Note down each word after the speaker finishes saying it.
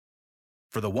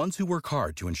For the ones who work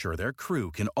hard to ensure their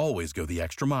crew can always go the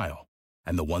extra mile,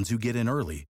 and the ones who get in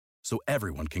early so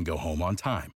everyone can go home on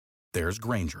time, there's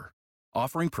Grainger,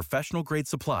 offering professional-grade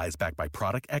supplies backed by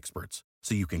product experts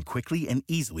so you can quickly and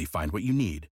easily find what you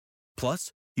need.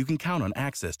 Plus, you can count on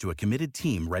access to a committed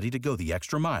team ready to go the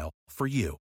extra mile for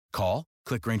you. Call,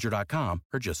 click Grainger.com,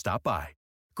 or just stop by.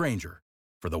 Grainger,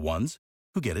 for the ones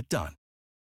who get it done.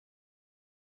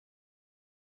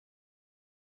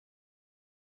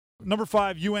 Number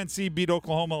 5, UNC beat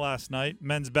Oklahoma last night,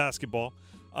 men's basketball.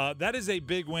 That is a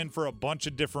big win for a bunch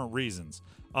of different reasons.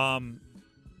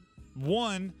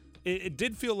 One, it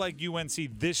did feel like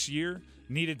UNC this year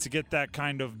needed to get that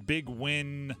kind of big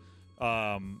win,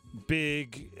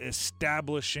 big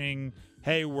establishing,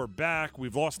 hey, we're back.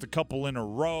 We've lost a couple in a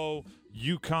row.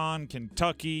 UConn,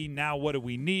 Kentucky, now what do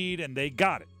we need? And they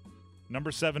got it.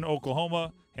 Number 7,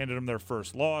 Oklahoma, handed them their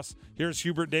first loss. Here's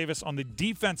Hubert Davis on the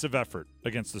defensive effort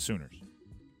against the Sooners.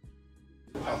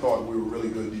 I thought we were really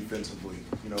good defensively.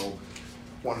 You know,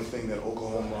 one of the things that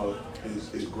Oklahoma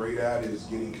is great at is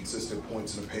getting consistent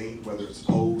points in the paint, whether it's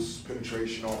post,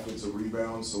 penetration, offensive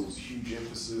rebounds. So it was a huge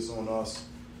emphasis on us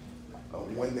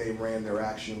when they ran their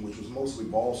action, which was mostly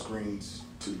ball screens,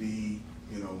 to be,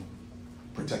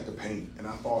 protect the paint. And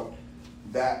I thought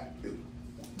that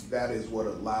is what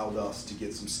allowed us to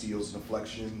get some steals and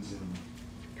deflections and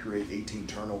create 18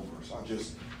 turnovers. I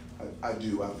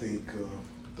think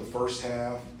the first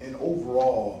half and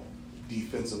overall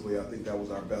defensively, I think that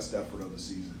was our best effort of the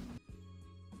season.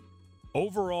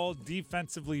 Overall,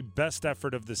 defensively, best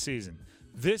effort of the season.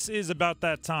 This is about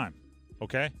that time,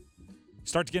 okay?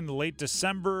 Start to get into late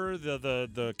December,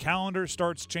 the calendar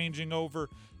starts changing over.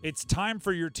 It's time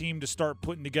for your team to start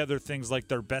putting together things like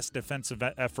their best defensive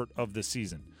effort of the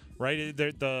season, right?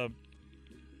 The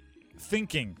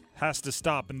thinking has to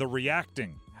stop and the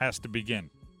reacting has to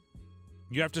begin.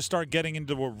 You have to start getting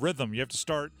into a rhythm. You have to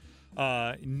start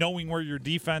knowing where your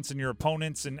defense and your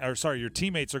opponents your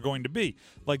teammates are going to be.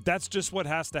 Like, that's just what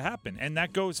has to happen. And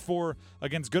that goes for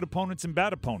against good opponents and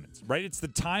bad opponents, right? It's the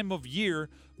time of year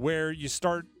where you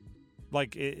start,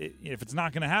 like, if it's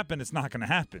not going to happen, it's not going to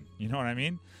happen. You know what I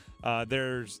mean?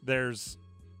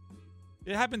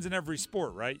 It happens in every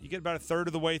sport, right? You get about a third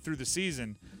of the way through the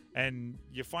season, and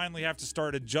you finally have to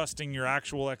start adjusting your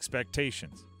actual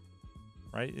expectations,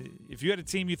 right? If you had a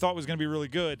team you thought was going to be really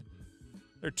good,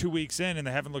 they're 2 weeks in and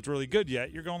they haven't looked really good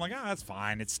yet, you're going like, that's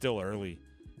fine. It's still early.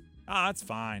 It's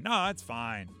fine. It's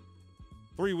fine.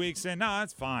 3 weeks in,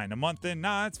 it's fine. A month in,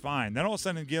 it's fine. Then all of a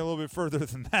sudden you get a little bit further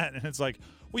than that, and it's like,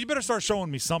 well, you better start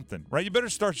showing me something, right? You better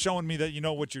start showing me that you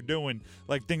know what you're doing,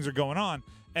 like things are going on.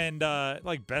 And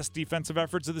best defensive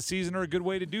efforts of the season are a good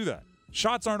way to do that.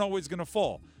 Shots aren't always going to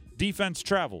fall. Defense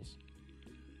travels,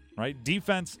 right?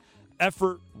 Defense,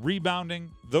 effort,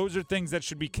 rebounding, those are things that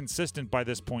should be consistent by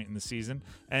this point in the season,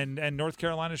 and North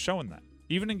Carolina's showing that.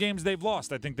 Even in games they've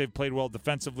lost, I think they've played well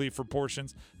defensively for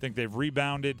portions. I think they've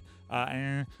rebounded,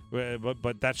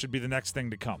 but that should be the next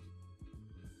thing to come.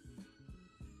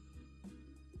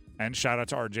 And shout out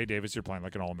to R.J. Davis, you're playing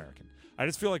like an All-American. I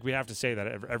just feel like we have to say that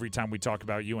every time we talk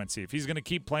about UNC. If he's going to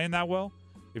keep playing that well,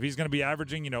 if he's going to be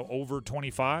averaging, over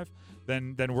 25,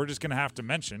 then we're just going to have to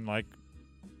mention, like,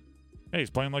 hey, he's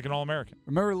playing like an All-American.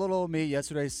 Remember little old me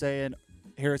yesterday saying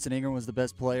Harrison Ingram was the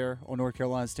best player on North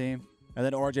Carolina's team? And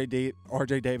then R.J.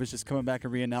 Davis just coming back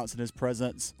and re-announcing his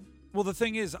presence. Well, the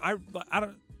thing is, I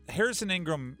don't. Harrison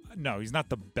Ingram, no, he's not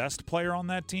the best player on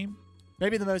that team.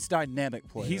 Maybe the most dynamic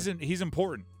player. He's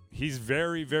important. He's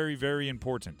very, very, very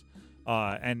important.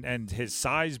 And his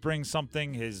size brings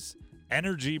something. His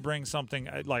energy brings something.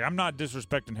 Like, I'm not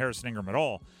disrespecting Harrison Ingram at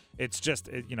all. It's just,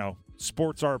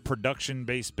 sports are a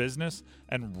production-based business,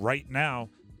 and right now,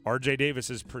 R.J. Davis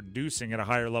is producing at a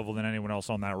higher level than anyone else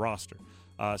on that roster.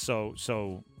 So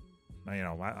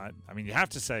you have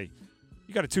to say,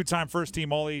 you got a two-time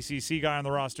first-team All-ACC guy on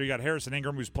the roster. You got Harrison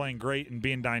Ingram, who's playing great and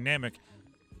being dynamic.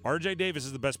 R.J. Davis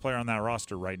is the best player on that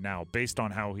roster right now, based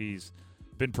on how he's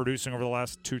been producing over the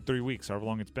last 2-3 weeks, however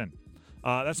long it's been.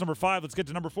 That's number 5. Let's get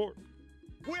to number 4.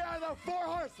 We are the Four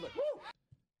Horsemen.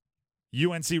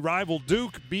 UNC rival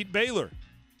Duke beat Baylor.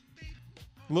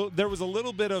 There was a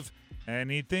little bit of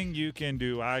anything you can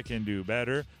do, I can do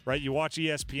better, right? You watch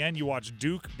ESPN, you watch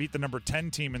Duke beat the number 10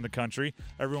 team in the country.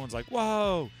 Everyone's like,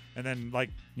 whoa. And then,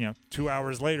 2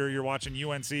 hours later, you're watching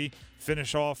UNC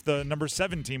finish off the number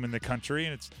 7 team in the country,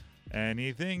 and it's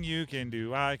anything you can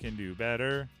do, I can do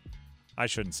better. I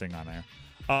shouldn't sing on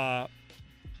air.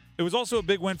 It was also a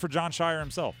big win for Jon Scheyer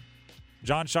himself.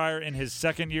 Jon Scheyer, in his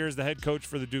second year as the head coach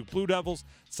for the Duke Blue Devils,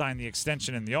 signed the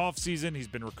extension in the offseason. He's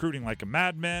been recruiting like a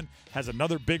madman, has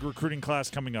another big recruiting class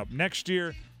coming up next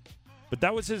year. But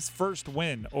that was his first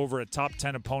win over a top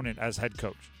 10 opponent as head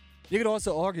coach. You could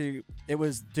also argue it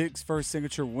was Duke's first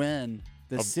signature win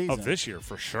this season. Of this year,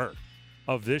 for sure.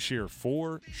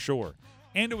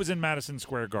 And it was in Madison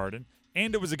Square Garden.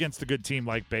 And it was against a good team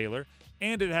like Baylor.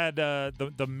 And it had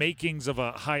the makings of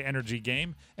a high-energy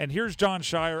game. And here's Jon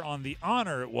Scheyer on the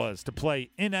honor it was to play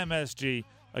in MSG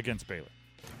against Baylor.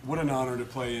 What an honor to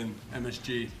play in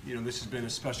MSG. You know, this has been a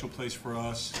special place for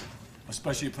us,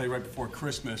 especially to play right before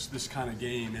Christmas, this kind of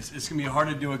game. It's going to be hard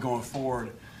to do it going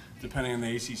forward, depending on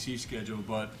the ACC schedule.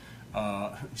 But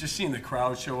just seeing the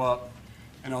crowd show up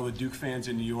and all the Duke fans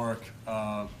in New York,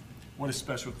 what a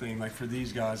special thing. Like, for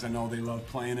these guys, I know they love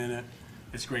playing in it.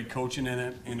 It's great coaching in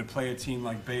it. And to play a team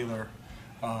like Baylor,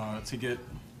 to get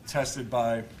tested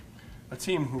by a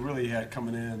team who really had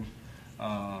coming in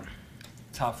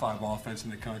top 5 offense in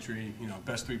the country, you know,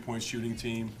 best three-point shooting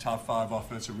team, top 5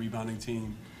 offensive rebounding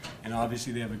team. And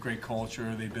obviously they have a great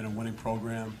culture. They've been a winning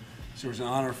program. So it was an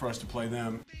honor for us to play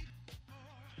them.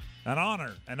 An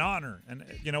honor. And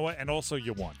you know what? And also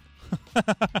you won.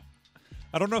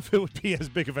 I don't know if it would be as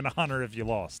big of an honor if you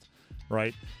lost,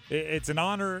 right? It's an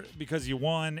honor because you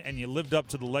won and you lived up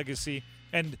to the legacy.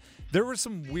 And there were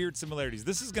some weird similarities.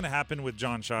 This is going to happen with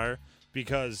Jon Scheyer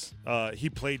because he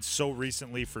played so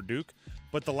recently for Duke.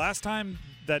 But the last time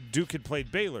that Duke had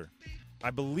played Baylor,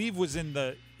 I believe was it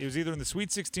was either in the Sweet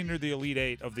 16 or the Elite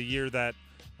 8 of the year that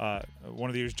one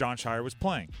of the years Jon Scheyer was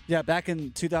playing. Yeah, back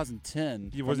in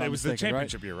 2010. It was the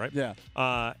championship year, right? Yeah.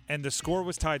 And the score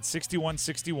was tied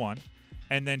 61-61,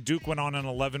 and then Duke went on an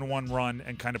 11-1 run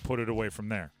and kind of put it away from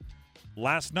there.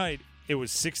 Last night, it was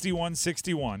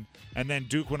 61-61, and then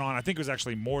Duke went on. I think it was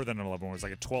actually more than an 11-1. It was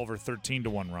like a 12 or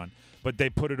 13-1 run, but they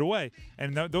put it away.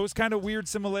 And those kind of weird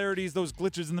similarities, those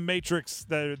glitches in the matrix,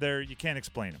 they're you can't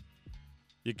explain them.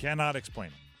 You cannot explain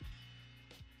them.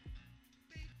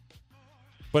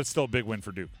 But it's still a big win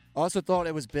for Duke. I also thought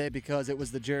it was big because it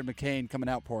was the Jared McCain coming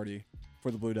out party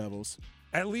for the Blue Devils.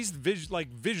 At least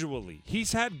visually.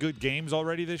 He's had good games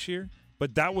already this year,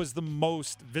 but that was the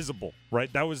most visible,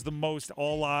 right? That was the most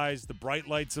all eyes, the bright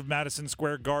lights of Madison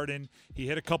Square Garden. He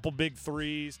hit a couple big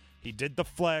threes. He did the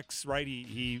flex, right?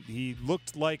 He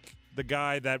looked like the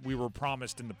guy that we were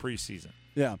promised in the preseason.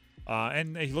 Yeah.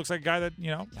 And he looks like a guy that,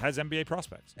 has NBA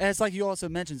prospects. And it's like you also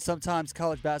mentioned, sometimes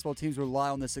college basketball teams rely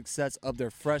on the success of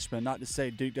their freshmen. Not to say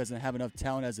Duke doesn't have enough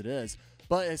talent as it is,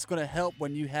 but it's going to help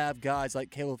when you have guys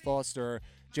like Caleb Foster,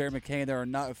 Jared McCain that are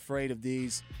not afraid of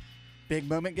these big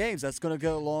moment games. That's going to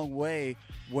go a long way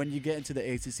when you get into the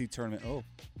ACC tournament.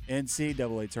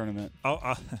 NCAA tournament.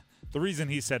 The reason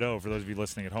he said for those of you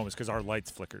listening at home, is because our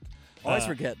lights flickered. Always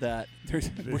forget that.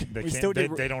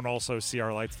 They don't also see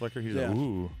our lights flicker. He's like,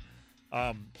 ooh.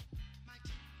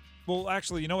 Well,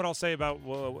 actually, you know what I'll say about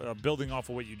building off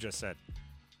of what you just said?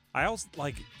 I also,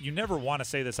 you never want to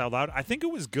say this out loud. I think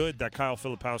it was good that Kyle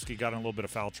Filipowski got in a little bit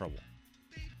of foul trouble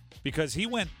because he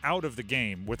went out of the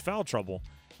game with foul trouble,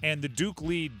 and the Duke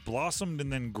lead blossomed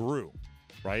and then grew,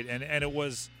 right? And it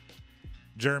was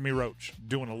Jeremy Roach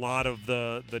doing a lot of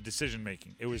the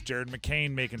decision-making. It was Jared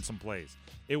McCain making some plays.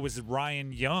 It was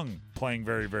Ryan Young playing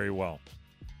very, very well.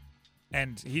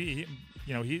 And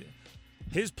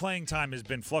his playing time has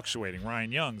been fluctuating,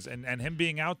 Ryan Young's, and him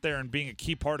being out there and being a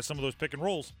key part of some of those pick and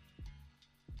rolls,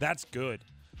 that's good,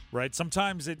 right?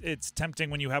 Sometimes it's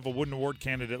tempting when you have a Wooden Award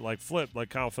candidate like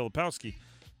Kyle Filipowski,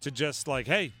 to just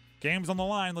hey, game's on the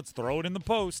line, let's throw it in the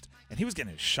post. And he was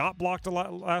getting his shot blocked a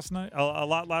lot last night.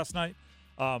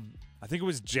 I think it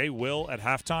was Jay Will at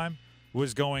halftime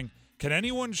was going, can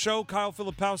anyone show Kyle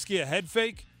Filipowski a head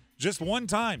fake? Just one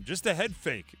time, just a head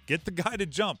fake. Get the guy to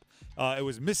jump. It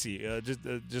was Missy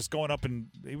just going up, and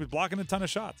he was blocking a ton of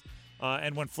shots.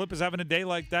 And when Flip is having a day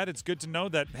like that, it's good to know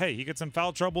that, hey, he gets in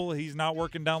foul trouble. He's not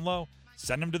working down low.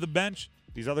 Send him to the bench.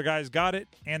 These other guys got it,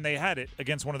 and they had it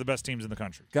against one of the best teams in the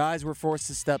country. Guys were forced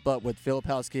to step up with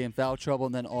Filipowski in foul trouble,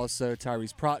 and then also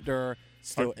Tyrese Proctor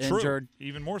still injured.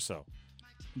 Even more so.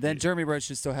 Then Jeremy Roach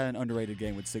just still had an underrated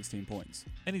game with 16 points.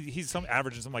 And he's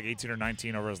averaging something like 18 or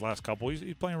 19 over his last couple.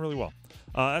 He's playing really well.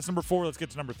 That's number 4. Let's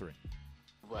get to number 3.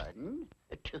 1,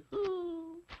 2,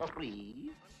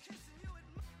 3.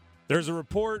 There's a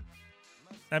report,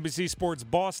 NBC Sports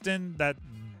Boston, that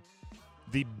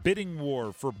the bidding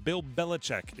war for Bill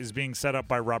Belichick is being set up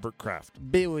by Robert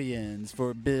Kraft. Billions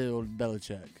for Bill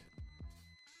Belichick.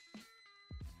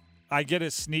 I get a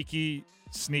sneaky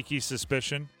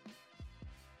suspicion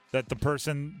that the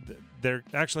person, they're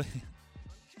actually,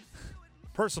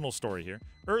 personal story here.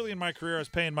 Early in my career, I was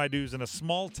paying my dues in a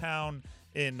small town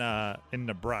in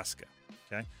Nebraska,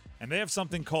 okay? And they have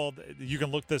something called, you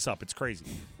can look this up, it's crazy,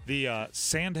 the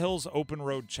Sandhills Open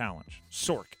Road Challenge,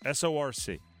 SORC,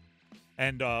 S-O-R-C.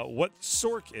 And what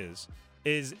Sork is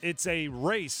it's a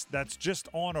race that's just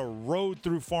on a road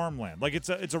through farmland. Like it's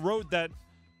a road that,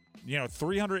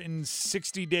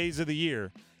 360 days of the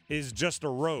year is just a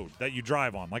road that you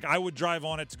drive on. Like I would drive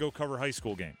on it to go cover high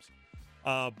school games.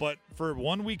 But for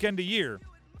one weekend a year,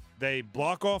 they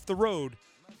block off the road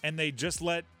and they just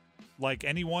let like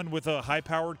anyone with a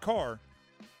high-powered car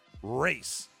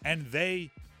race. And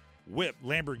they whip.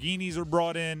 Lamborghinis are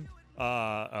brought in.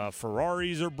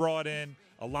 Ferraris are brought in.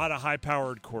 A lot of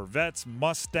high-powered Corvettes,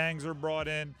 Mustangs are brought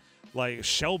in. Like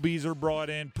Shelbys are brought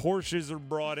in. Porsches are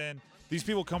brought in. These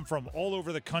people come from all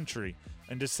over the country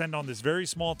and descend on this very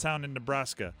small town in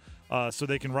Nebraska so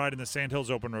they can ride in the Sandhills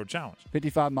Open Road Challenge.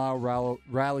 55-mile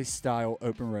rally-style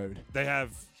open road. They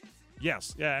have,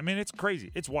 yes. Yeah, I mean, it's crazy.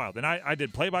 It's wild. And I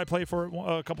did play-by-play for it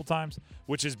a couple times,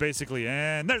 which is basically,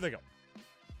 and there they go.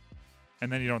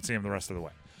 And then you don't see them the rest of the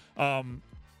way.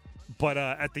 But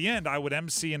at the end, I would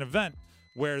MC an event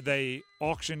where they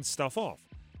auctioned stuff off.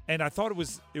 And I thought it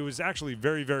was actually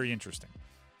very, very interesting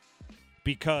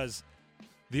because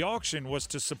the auction was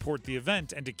to support the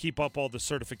event and to keep up all the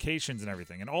certifications and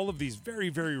everything. And all of these very,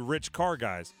 very rich car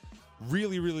guys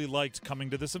really, really liked coming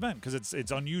to this event because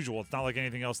it's unusual. It's not like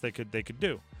anything else they could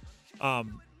do.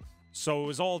 So it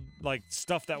was all like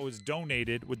stuff that was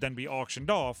donated would then be auctioned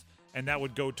off, and that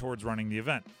would go towards running the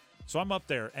event. So I'm up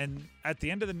there, and at the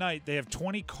end of the night, they have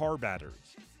 20 car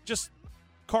batteries. Just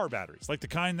car batteries, like the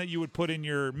kind that you would put in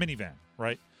your minivan,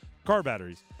 right? Car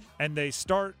batteries. And they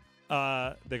start,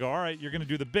 they go, all right, you're going to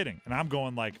do the bidding. And I'm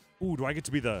going like, ooh, do I get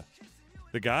to be the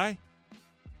guy?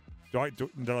 They're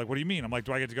like, what do you mean? I'm like,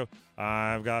 do I get to go,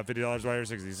 I've got $50, do I hear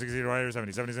 60? 60, do I hear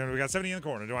 70? 70, we got 70 in the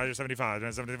corner. Do I hear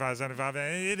 75? 75,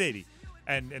 and 80.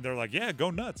 And they're like, yeah,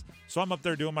 go nuts. So I'm up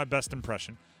there doing my best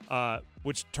impression,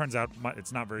 which turns out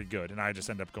it's not very good. And I just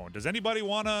end up going, does anybody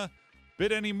want to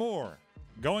bid any more?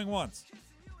 Going once.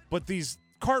 But these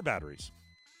car batteries,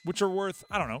 which are worth,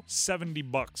 I don't know,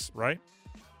 $70, right,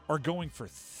 are going for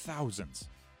thousands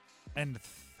and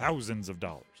thousands of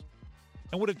dollars.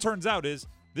 And what it turns out is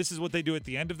this is what they do at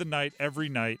the end of the night, every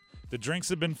night. The drinks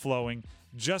have been flowing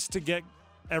just to get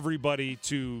everybody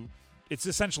to, it's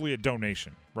essentially a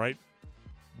donation, right?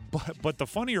 But the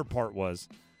funnier part was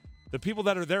the people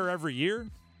that are there every year,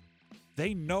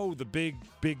 they know the big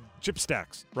chip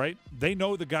stacks, right? They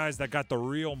know the guys that got the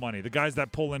real money, the guys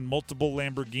that pull in multiple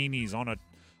Lamborghinis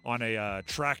on a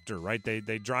tractor, right?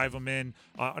 They drive them in,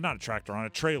 not a tractor, on a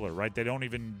trailer, right? They don't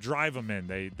even drive them in.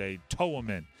 They tow them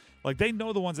in. Like, they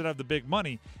know the ones that have the big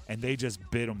money, and they just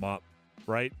bid them up,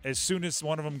 right? As soon as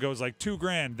one of them goes like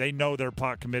 $2,000, they know they're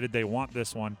pot committed. They want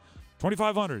this one.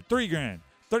 $2,500, $3,000,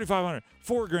 $3,500,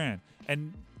 $4,000,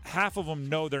 and half of them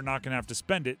know they're not going to have to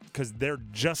spend it because they're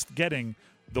just getting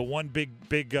the one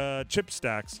big chip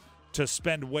stacks to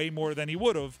spend way more than he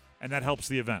would have, and that helps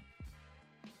the event.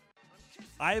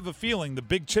 I have a feeling the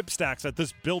big chip stacks at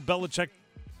this Bill Belichick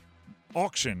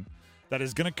auction that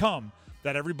is going to come,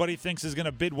 that everybody thinks is going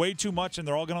to bid way too much and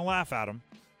they're all going to laugh at him,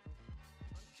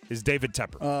 is David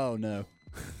Tepper. Oh, no.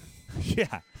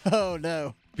 Yeah. Oh,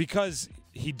 no. Because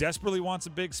he desperately wants a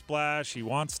big splash. He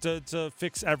wants to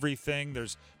fix everything.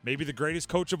 There's maybe the greatest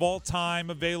coach of all time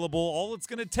available. All it's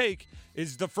going to take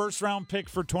is the first-round pick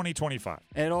for 2025.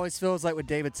 And it always feels like with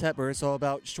David Tepper, it's all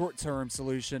about short-term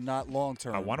solution, not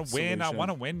long-term. I want to win. I want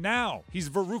to win now. He's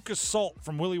Veruca Salt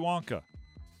from Willy Wonka.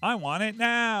 I want it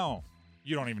now.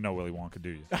 You don't even know Willy Wonka, do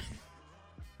you?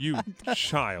 You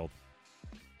child.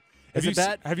 Have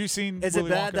you seen Is Willy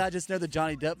it bad Wonka? that I just know the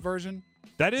Johnny Depp version?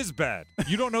 That is bad.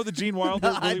 You don't know the Gene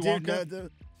Wilder Willy Wonka?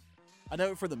 I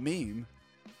know it for the meme.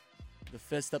 The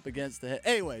fist up against the head.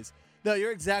 Anyways, no,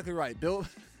 you're exactly right. Bill,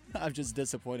 I'm just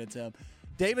disappointed, Tim.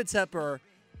 David Tepper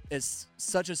is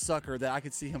such a sucker that I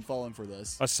could see him falling for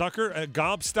this. A sucker? A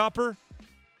gobstopper?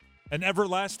 An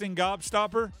everlasting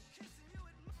gobstopper?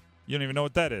 You don't even know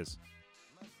what that is.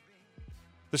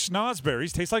 The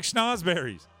schnozberries taste like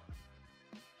schnozberries.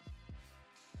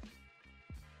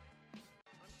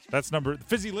 That's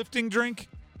fizzy lifting drink.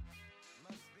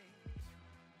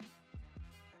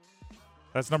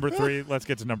 That's number 3. Let's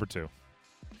get to number 2.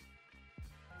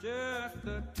 Just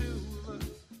the two of us.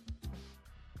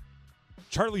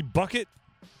 Charlie Bucket.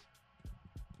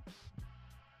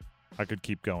 I could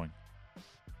keep going.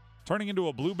 Turning into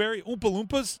a blueberry. Oompa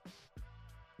Loompas.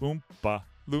 Oompa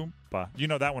Loompa. You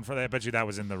know that one I bet you that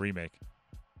was in the remake.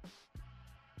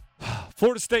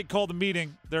 Florida State called a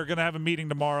meeting. They're going to have a meeting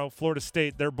tomorrow. Florida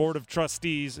State, their board of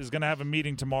trustees, is going to have a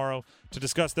meeting tomorrow to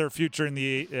discuss their future in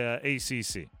the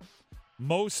ACC.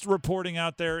 Most reporting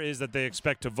out there is that they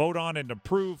expect to vote on and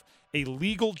approve a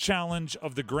legal challenge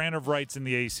of the grant of rights in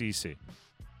the ACC.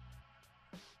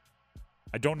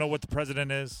 I don't know what the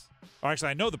president is. Or actually,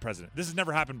 I know the president. This has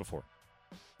never happened before.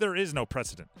 There is no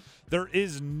precedent. There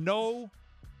is no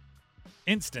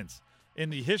instance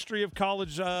in the history of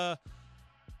college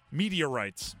media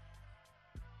rights,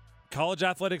 college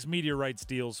athletics media rights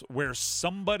deals, where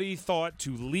somebody thought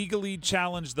to legally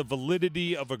challenge the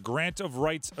validity of a grant of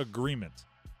rights agreement.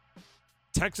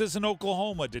 Texas and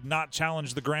Oklahoma did not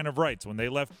challenge the grant of rights when they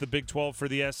left the Big 12 for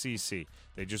the SEC.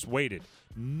 They just waited.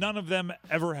 None of them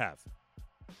ever have.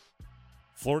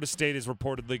 Florida State is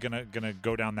reportedly gonna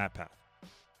go down that path.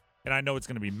 And I know it's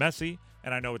going to be messy,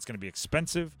 and I know it's going to be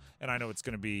expensive, and I know it's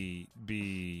going to be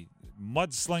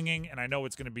mudslinging, and I know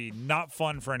it's going to be not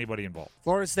fun for anybody involved.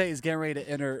 Florida State is getting ready to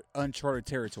enter uncharted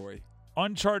territory.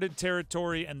 Uncharted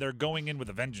territory, and they're going in with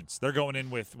a vengeance. They're going in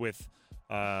with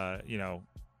bad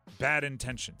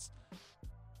intentions.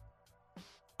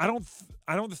 I don't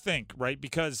think, right,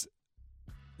 because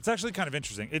it's actually kind of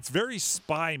interesting. It's very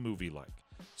spy movie-like.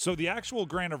 So the actual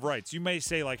grant of rights, you may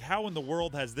say, like, how in the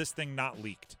world has this thing not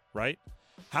leaked, right?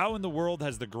 How in the world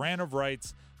has the grant of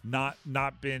rights not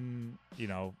been,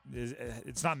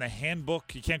 it's not in the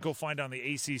handbook. You can't go find it on the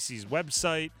ACC's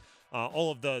website. All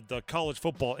of the college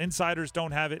football insiders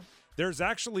don't have it. There's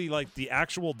actually, like, the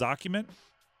actual document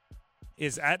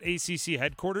is at ACC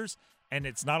headquarters, and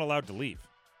it's not allowed to leave.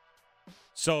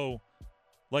 So,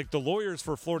 like, the lawyers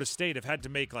for Florida State have had to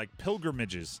make, like,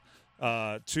 pilgrimages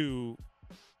to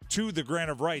the grant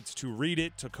of rights, to read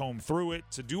it, to comb through it,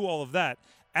 to do all of that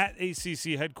at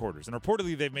ACC headquarters. And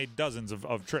reportedly, they've made dozens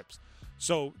of trips.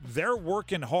 So they're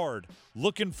working hard,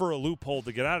 looking for a loophole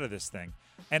to get out of this thing.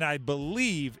 And I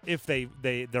believe if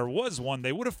there was one,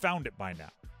 they would have found it by now.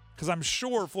 Because I'm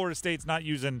sure Florida State's not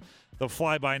using the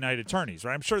fly-by-night attorneys,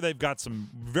 right? I'm sure they've got some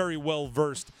very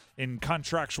well-versed in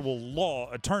contractual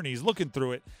law attorneys looking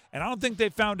through it, and I don't think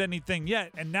they've found anything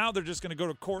yet. And now they're just going to go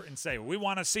to court and say, we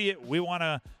want to see it, we want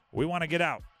to get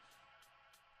out.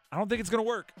 I don't think it's going to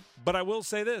work, but I will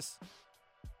say this.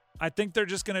 I think they're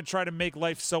just going to try to make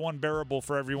life so unbearable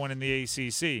for everyone in the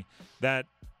ACC that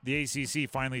the ACC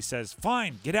finally says,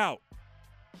 fine, get out.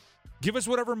 Give us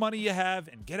whatever money you have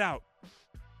and get out.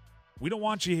 We don't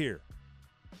want you here.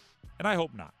 And I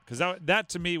hope not, because that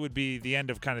to me would be the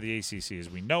end of kind of the ACC as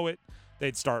we know it.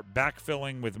 They'd start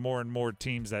backfilling with more and more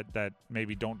teams that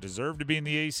maybe don't deserve to be in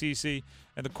the ACC,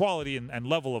 and the quality and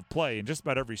level of play in just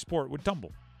about every sport would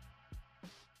tumble.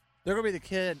 They're going to be the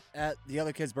kid at the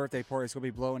other kid's birthday party. It's going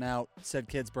to be blowing out said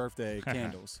kid's birthday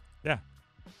candles. Yeah.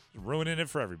 Ruining it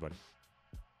for everybody.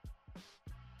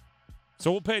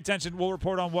 So we'll pay attention. We'll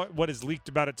report on what is leaked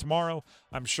about it tomorrow.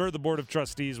 I'm sure the Board of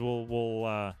Trustees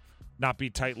will not be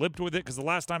tight-lipped with it, because the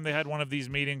last time they had one of these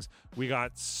meetings, we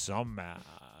got some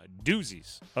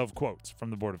doozies of quotes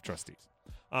from the Board of Trustees.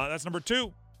 That's number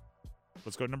 2.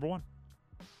 Let's go to number 1.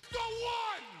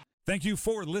 Thank you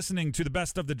for listening to the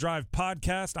Best of the Drive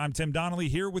podcast. I'm Tim Donnelly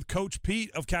here with Coach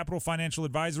Pete of Capital Financial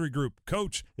Advisory Group.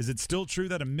 Coach, is it still true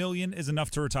that $1 million is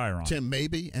enough to retire on? Tim,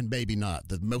 maybe and maybe not.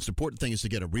 The most important thing is to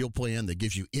get a real plan that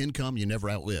gives you income you never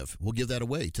outlive. We'll give that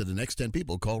away to the next 10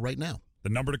 people. Call right now. The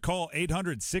number to call,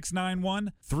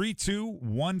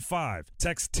 800-691-3215.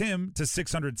 Text Tim to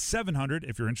 600-700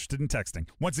 if you're interested in texting.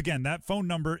 Once again, that phone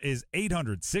number is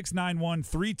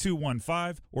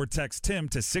 800-691-3215, or text Tim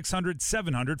to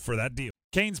 600-700 for that deal.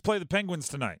 Canes play the Penguins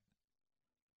tonight.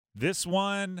 This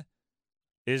one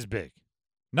is big.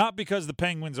 Not because the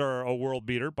Penguins are a world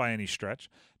beater by any stretch.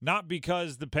 Not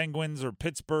because the Penguins or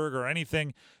Pittsburgh or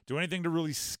anything do anything to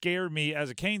really scare me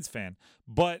as a Canes fan,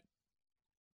 but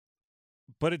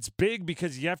it's big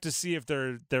because you have to see if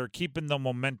they're keeping the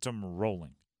momentum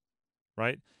rolling,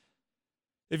 right?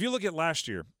 If you look at last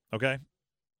year, okay,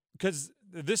 because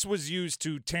this was used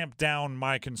to tamp down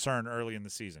my concern early in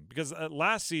the season. Because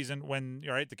last season, when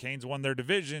the Canes won their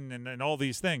division and all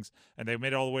these things, and they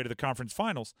made it all the way to the conference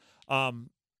finals,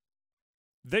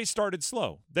 they started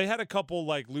slow. They had a couple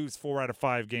lose 4 out of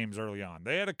 5 games early on.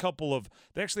 They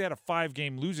actually had a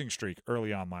 5-game losing streak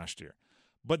early on last year.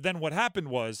 But then what happened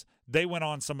was they went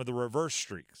on some of the reverse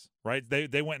streaks, right?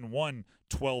 They went and won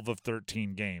 12 of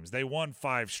 13 games. They won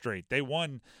 5 straight. They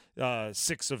won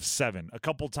 6 of 7 a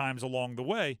couple times along the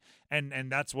way,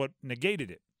 and that's what negated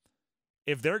it.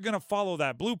 If they're going to follow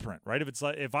that blueprint, right?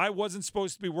 If I wasn't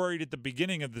supposed to be worried at the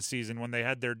beginning of the season when they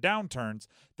had their downturns,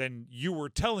 then you were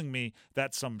telling me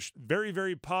that some very,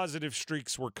 very positive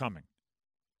streaks were coming.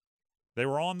 They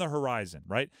were on the horizon,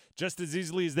 right? Just as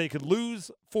easily as they could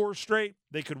lose 4 straight,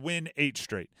 they could win 8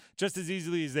 straight. Just as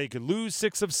easily as they could lose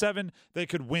 6 of 7, they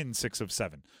could win 6 of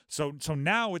 7. So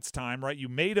now it's time, right? You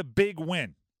made a big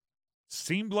win.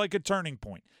 Seemed like a turning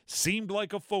point. Seemed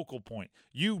like a focal point.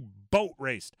 You boat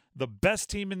raced the best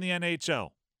team in the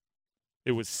NHL.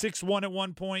 It was 6-1 at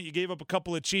one point. You gave up a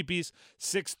couple of cheapies.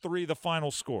 6-3 the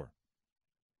final score.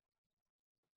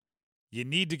 You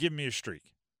need to give me a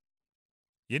streak.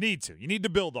 You need to. You need to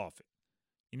build off it.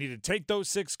 You need to take those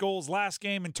 6 goals last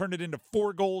game and turn it into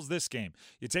 4 goals this game.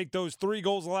 You take those 3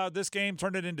 goals allowed this game,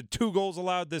 turn it into 2 goals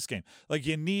allowed this game. Like,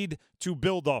 you need to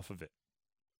build off of it.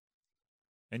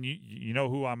 And you know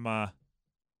who I'm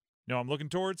looking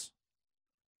towards?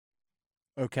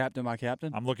 Oh, captain, my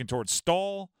captain. I'm looking towards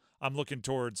Stahl. I'm looking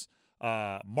towards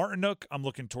Martinuk. I'm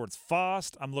looking towards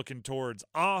Fost. I'm looking towards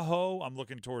Aho. I'm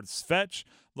looking towards Svetch.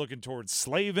 I'm looking towards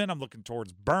Slavin. I'm looking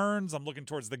towards Burns. I'm looking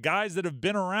towards the guys that have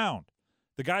been around,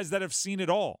 the guys that have seen it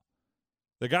all,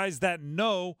 the guys that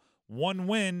know one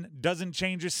win doesn't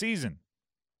change a season.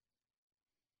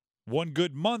 One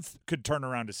good month could turn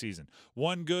around a season.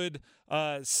 One good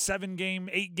 7-game,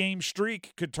 8-game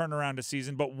streak could turn around a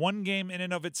season, but one game in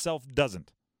and of itself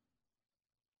doesn't.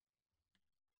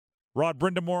 Rod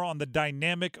Brindamore on the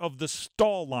dynamic of the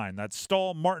Stahl line. That's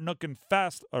Stahl, Martinuk, and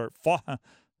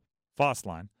Fost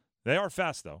line. They are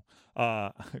fast, though.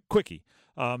 Quickie.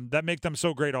 That make them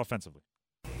so great offensively.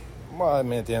 Well, I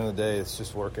mean, at the end of the day, it's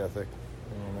just work ethic.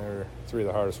 I mean, they're 3 of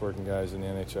the hardest working guys in the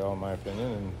NHL, in my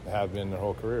opinion, and have been their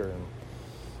whole career.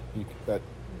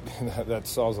 And that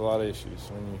solves a lot of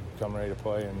issues when you come ready to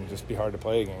play and just be hard to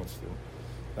play against. And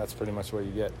that's pretty much what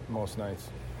you get most nights.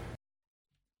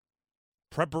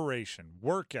 Preparation,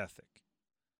 work ethic.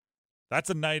 That's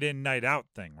a night in, night out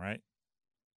thing, right?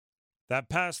 That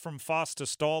pass from Fost to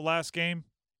Stahl last game,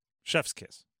 chef's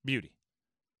kiss. Beauty,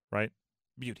 right?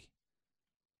 Beauty.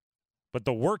 But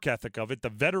the work ethic of it, the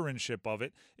veteranship of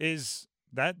it, is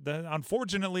that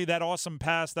unfortunately that awesome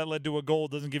pass that led to a goal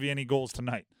doesn't give you any goals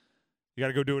tonight. You got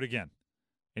to go do it again.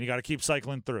 And you got to keep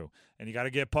cycling through. And you got to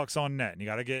get pucks on net. And you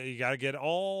got to get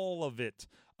all of it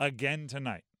again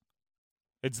tonight.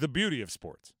 It's the beauty of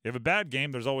sports. You have a bad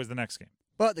game, there's always the next game.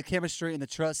 But the chemistry and the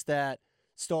trust that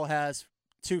Stahl has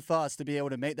to Fost to be able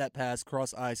to make that pass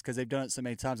cross ice because they've done it so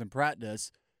many times in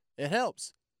practice, it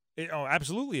helps.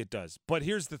 Absolutely it does. But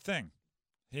here's the thing,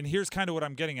 and here's kind of what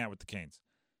I'm getting at with the Canes.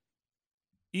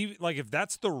 If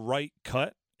that's the right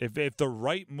cut, if the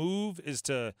right move is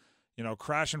to,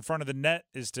 crash in front of the net,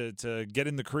 is to get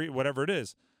in the crease, whatever it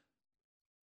is,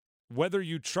 whether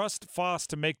you trust Fost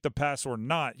to make the pass or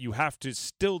not, you have to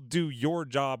still do your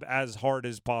job as hard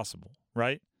as possible,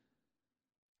 right?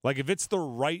 Like, if it's the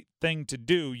right thing to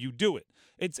do, you do it.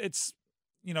 It's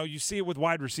you see it with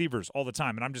wide receivers all the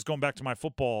time, and I'm just going back to my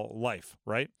football life,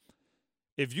 right?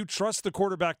 If you trust the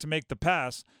quarterback to make the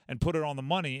pass and put it on the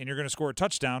money and you're going to score a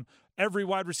touchdown, every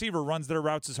wide receiver runs their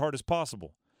routes as hard as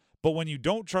possible. But when you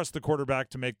don't trust the quarterback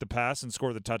to make the pass and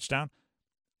score the touchdown,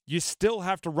 you still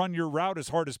have to run your route as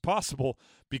hard as possible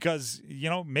because,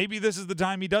 maybe this is the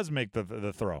time he does make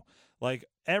the throw. Like,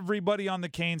 everybody on the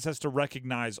Canes has to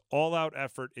recognize all-out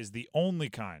effort is the only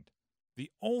kind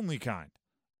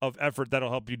of effort that'll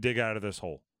help you dig out of this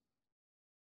hole.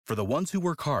 For the ones who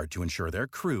work hard to ensure their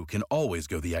crew can always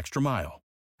go the extra mile,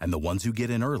 and the ones who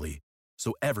get in early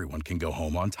so everyone can go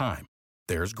home on time,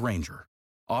 there's Grainger,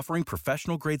 offering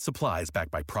professional-grade supplies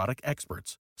backed by product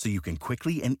experts so you can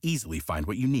quickly and easily find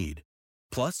what you need.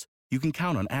 Plus, you can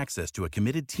count on access to a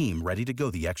committed team ready to go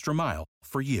the extra mile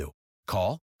for you.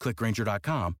 Call, click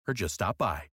Grainger.com, or just stop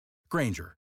by.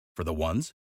 Grainger, for the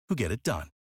ones who get it done.